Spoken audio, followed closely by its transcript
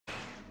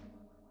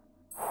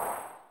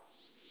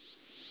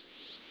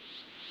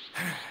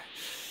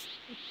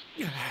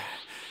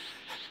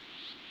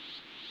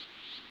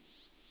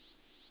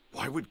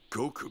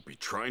Goku be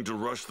trying to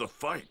rush the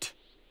fight?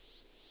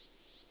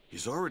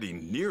 He's already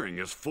nearing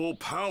his full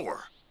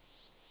power.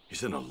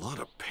 He's in a lot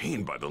of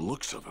pain by the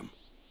looks of him.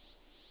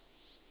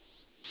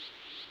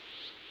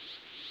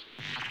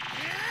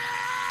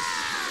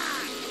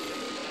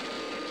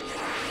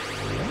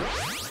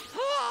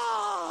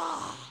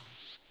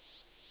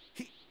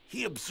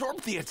 He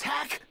absorbed the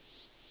attack?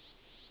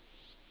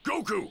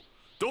 Goku,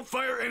 don't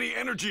fire any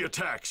energy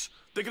attacks.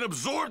 They can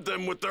absorb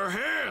them with their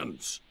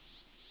hands.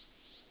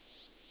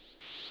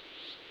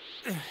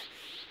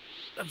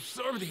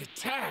 Absorb the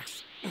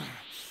attacks?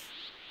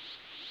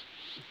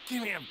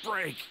 Give me a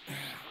break.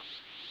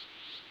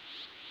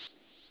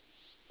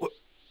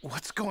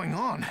 What's going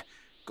on?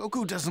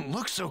 Goku doesn't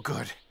look so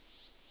good.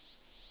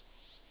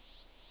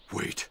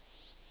 Wait.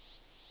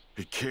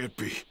 It can't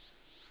be.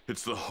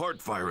 It's the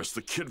heart virus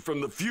the kid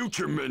from the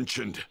future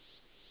mentioned.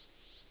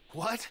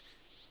 What?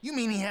 You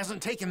mean he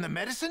hasn't taken the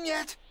medicine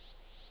yet?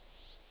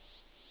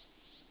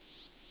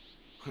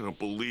 I don't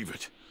believe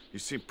it. He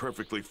seemed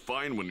perfectly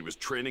fine when he was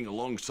training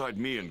alongside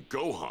me and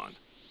Gohan.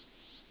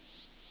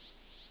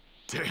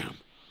 Damn.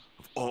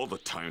 Of all the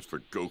times for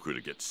Goku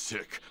to get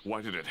sick,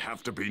 why did it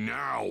have to be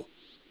now?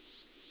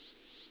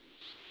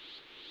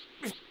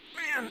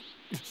 Man,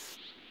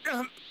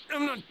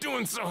 I'm not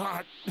doing so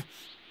hot.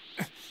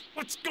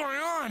 What's going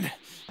on?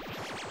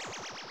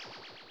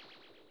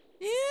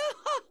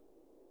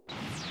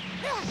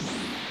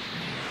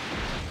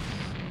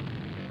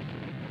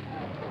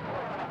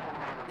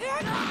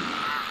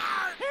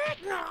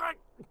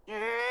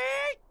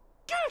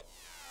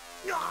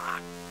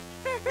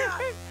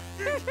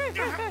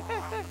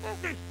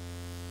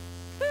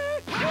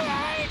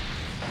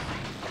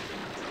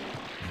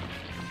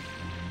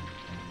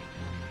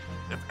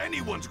 If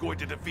anyone's going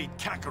to defeat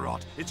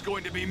Kakarot, it's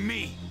going to be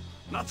me,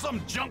 not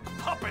some junk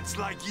puppets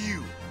like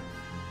you.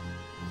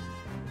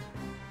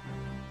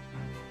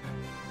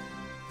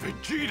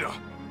 Vegeta!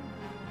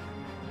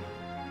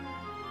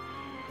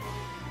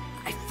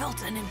 I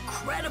felt an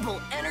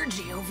incredible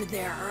energy over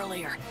there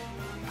earlier,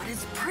 but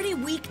it's pretty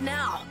weak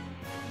now.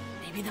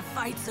 Maybe the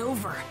fight's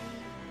over.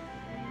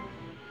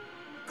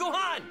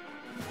 Gohan!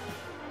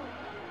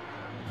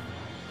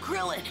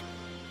 Krillin!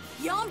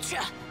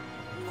 Yamcha!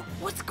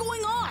 What's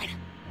going on?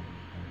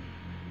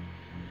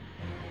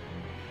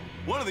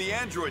 One of the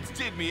androids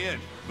did me in,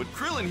 but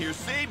Krillin here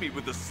saved me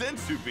with the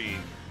sensu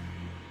bean.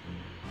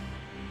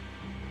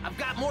 I've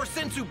got more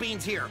sensu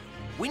beans here.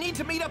 We need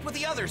to meet up with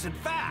the others and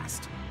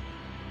fast.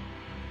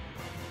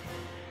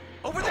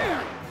 Over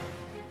there!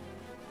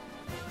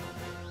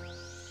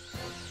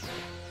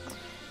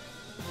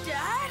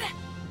 Dad?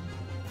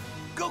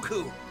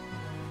 Goku!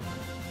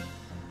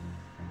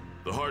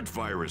 The heart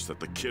virus that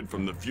the kid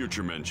from the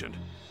future mentioned.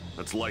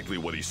 That's likely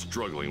what he's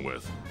struggling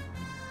with.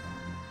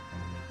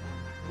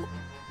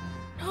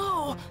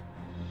 No!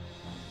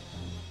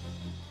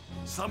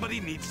 Somebody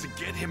needs to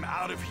get him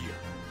out of here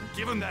and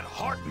give him that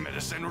heart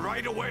medicine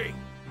right away.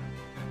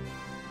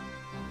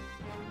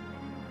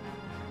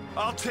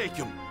 I'll take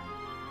him.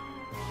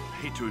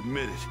 I hate to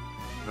admit it,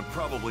 but I'm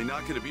probably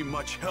not going to be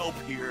much help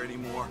here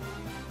anymore.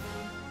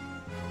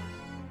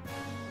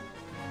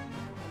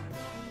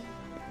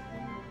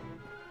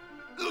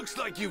 Looks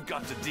like you've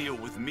got to deal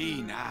with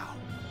me now.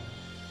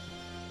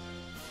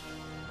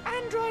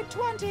 Android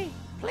 20,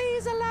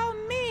 please allow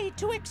me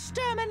to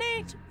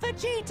exterminate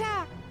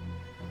Vegeta!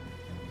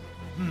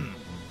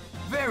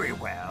 Very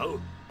well.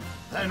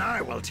 Then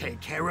I will take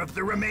care of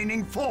the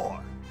remaining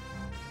 4.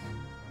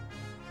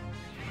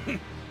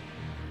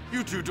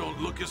 You two don't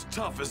look as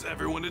tough as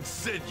everyone had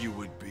said you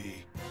would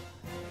be.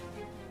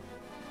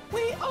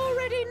 We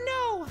already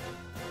know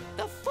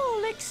the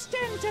full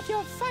extent of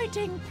your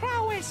fighting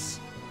prowess.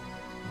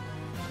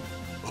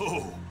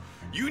 Oh,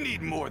 you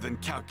need more than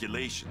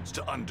calculations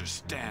to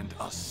understand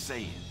us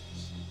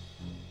Saiyans.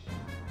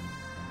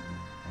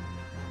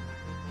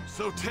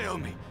 So tell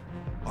me,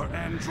 are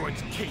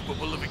androids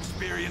capable of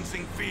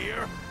experiencing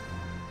fear?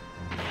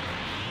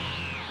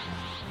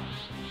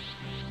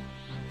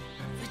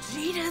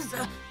 Vegeta's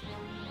a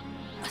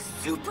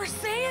Super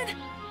Saiyan?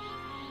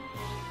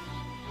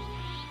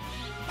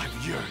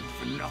 I've yearned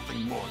for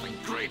nothing more than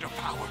greater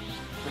power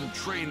and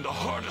trained the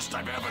hardest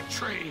I've ever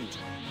trained.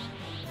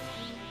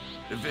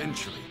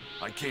 Eventually,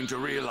 I came to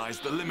realize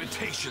the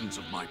limitations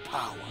of my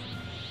power.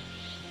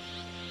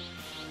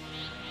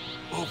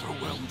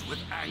 Overwhelmed with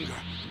anger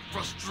and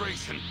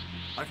frustration,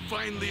 I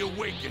finally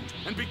awakened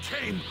and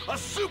became a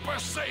Super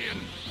Saiyan!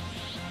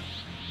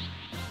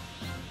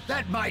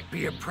 That might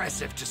be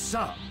impressive to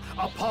some.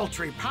 A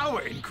paltry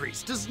power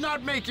increase does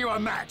not make you a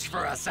match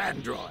for us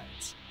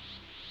androids.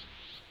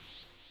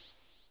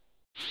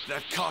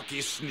 That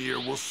cocky sneer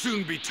will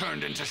soon be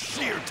turned into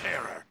sheer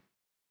terror.